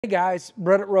Hey guys,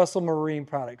 Brett at Russell Marine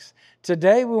Products.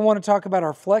 Today we want to talk about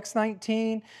our Flex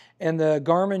 19 and the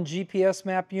Garmin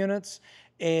GPSMAP units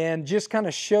and just kind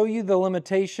of show you the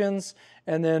limitations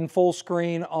and then full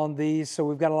screen on these. So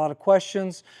we've got a lot of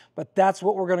questions, but that's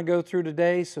what we're going to go through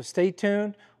today. So stay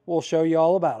tuned. We'll show you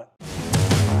all about it.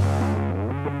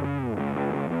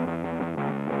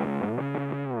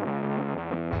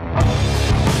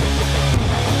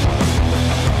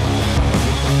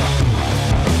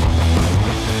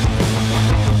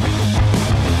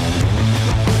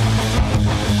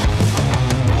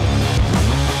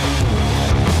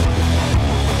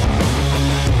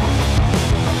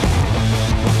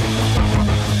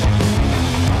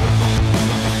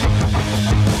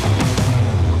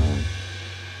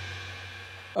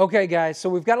 Okay guys, so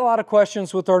we've got a lot of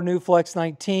questions with our new Flex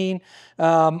 19.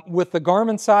 With the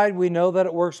Garmin side, we know that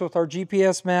it works with our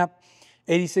GPSMAP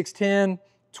 8610,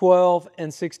 12,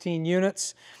 and 16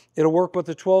 units. It'll work with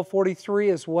the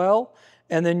 1243 as well,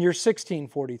 and then your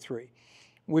 1643.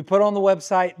 We put on the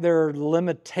website there are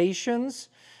limitations,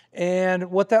 and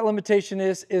what that limitation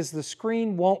is the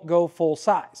screen won't go full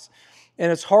size.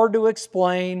 And it's hard to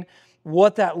explain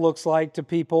what that looks like to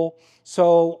people.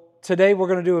 So today we're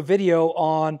going to do a video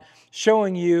on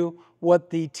showing you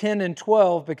what the 10 and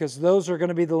 12, because those are going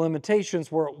to be the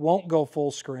limitations where it won't go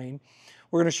full screen.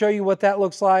 We're going to show you what that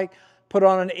looks like, put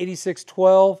on an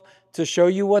 8612 to show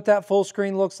you what that full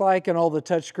screen looks like and all the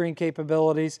touchscreen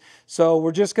capabilities. So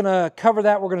we're just going to cover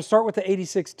that. We're going to start with the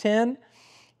 8610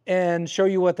 and show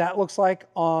you what that looks like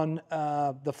on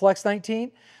the Flex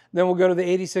 19. Then we'll go to the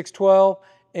 8612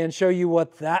 and show you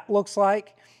what that looks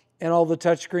like and all the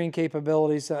touchscreen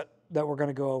capabilities that we're going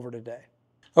to go over today.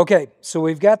 Okay, so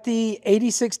we've got the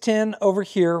 8610 over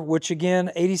here, which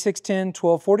again, 8610,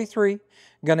 1243,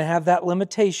 going to have that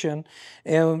limitation.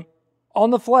 And on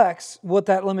the Flex, what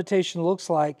that limitation looks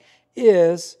like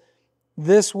is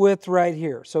this width right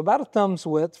here. So about a thumb's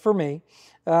width for me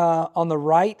on the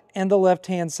right and the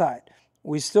left-hand side.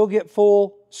 We still get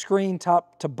full screen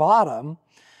top to bottom,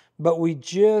 but we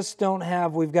just don't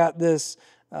have, we've got this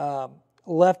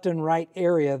left and right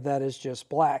area that is just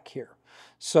black here.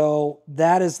 So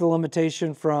that is the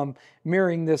limitation from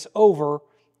mirroring this over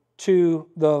to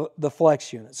the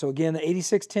Flex unit. So again, the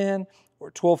 8610 or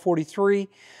 1243,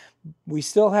 we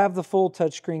still have the full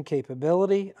touchscreen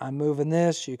capability. I'm moving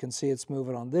this. You can see it's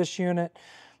moving on this unit.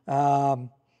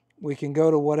 We can go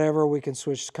to whatever. We can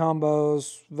switch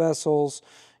combos, vessels.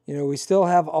 You know, we still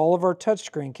have all of our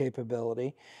touchscreen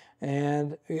capability.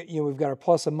 And you know, we've got our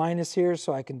plus and minus here,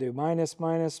 so I can do minus,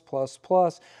 minus, plus,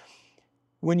 plus.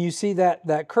 When you see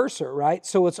that cursor, right?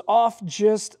 So it's off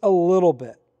just a little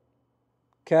bit,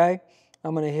 okay?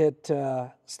 I'm going to hit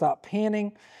stop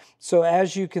panning. So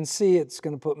as you can see, it's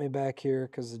going to put me back here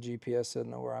because the GPS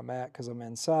doesn't know where I'm at because I'm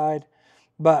inside.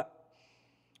 But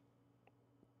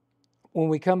when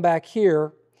we come back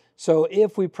here, so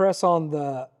if we press on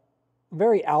the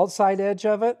very outside edge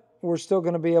of it, we're still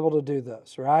going to be able to do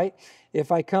this, right?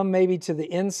 If I come maybe to the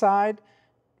inside,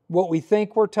 what we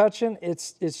think we're touching,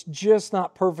 it's just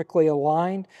not perfectly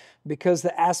aligned because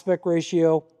the aspect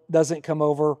ratio doesn't come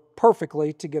over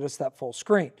perfectly to get us that full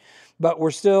screen. But we're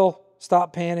still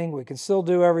stop panning. We can still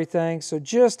do everything. So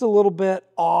just a little bit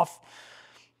off.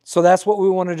 So that's what we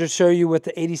wanted to show you with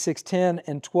the 8610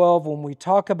 and 12 when we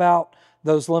talk about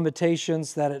those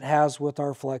limitations that it has with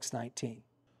our Flex 19.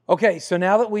 Okay, so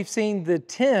now that we've seen the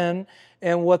 10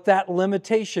 and what that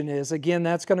limitation is, again,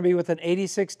 that's going to be with an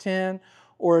 8610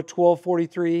 or a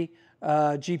 1243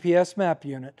 GPSMAP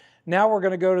unit. Now we're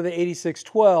going to go to the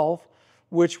 8612,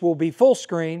 which will be full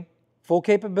screen, full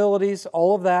capabilities,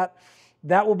 all of that.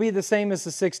 That will be the same as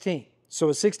the 16. So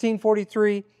a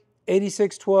 1643,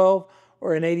 8612,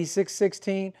 or an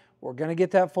 8616, we're going to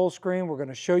get that full screen. We're going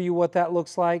to show you what that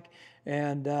looks like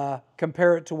and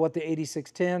compare it to what the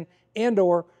 8610 and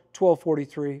or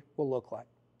 1243 will look like.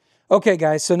 Okay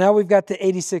guys, so now we've got the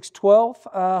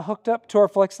 8612 hooked up to our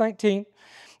Flex 19.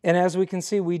 And as we can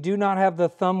see, we do not have the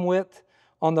thumb width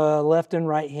on the left and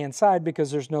right hand side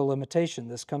because there's no limitation.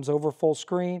 This comes over full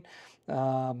screen.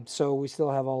 So we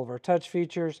still have all of our touch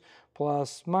features,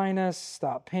 plus, minus,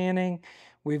 stop panning.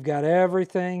 We've got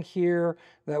everything here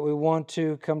that we want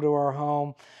to come to our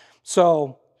home.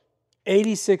 So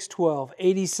 8612,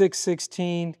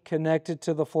 8616 connected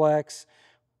to the Flex,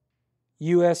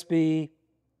 USB,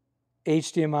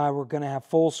 HDMI, we're going to have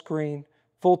full screen,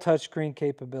 full touchscreen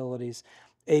capabilities.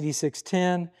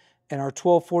 8610 and our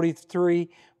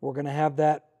 1243, we're going to have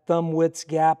that thumb width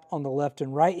gap on the left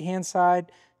and right hand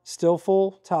side, still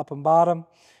full top and bottom,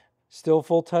 still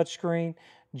full touchscreen,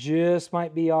 just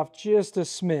might be off just a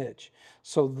smidge.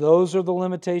 So those are the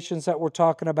limitations that we're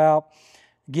talking about.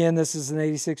 Again, this is an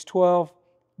 8612.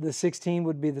 The 16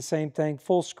 would be the same thing,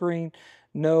 full screen,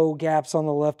 no gaps on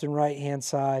the left and right hand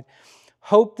side.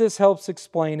 Hope this helps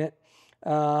explain it,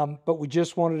 but we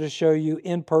just wanted to show you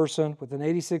in person with an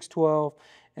 8612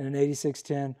 and an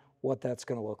 8610 what that's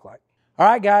going to look like. All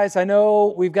right, guys, I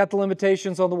know we've got the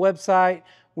limitations on the website.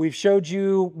 We've showed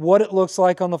you what it looks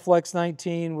like on the Flex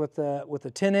 19 with a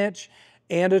 10-inch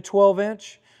and a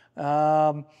 12-inch.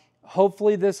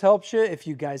 Hopefully this helps you. If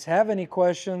you guys have any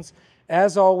questions,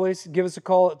 as always, give us a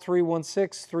call at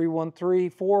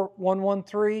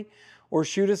 316-313-4113 or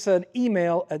shoot us an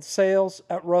email at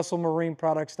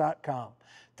sales@russellmarineproducts.com.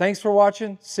 Thanks for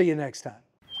watching. See you next time.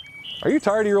 Are you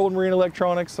tired of your old marine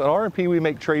electronics? At R&P, we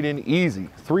make trade-in easy.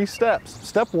 3 steps.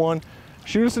 Step 1,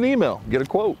 shoot us an email, get a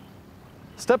quote.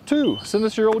 Step 2, send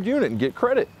us your old unit and get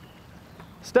credit.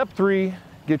 Step 3,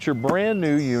 get your brand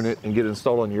new unit and get it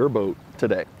installed on your boat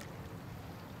today.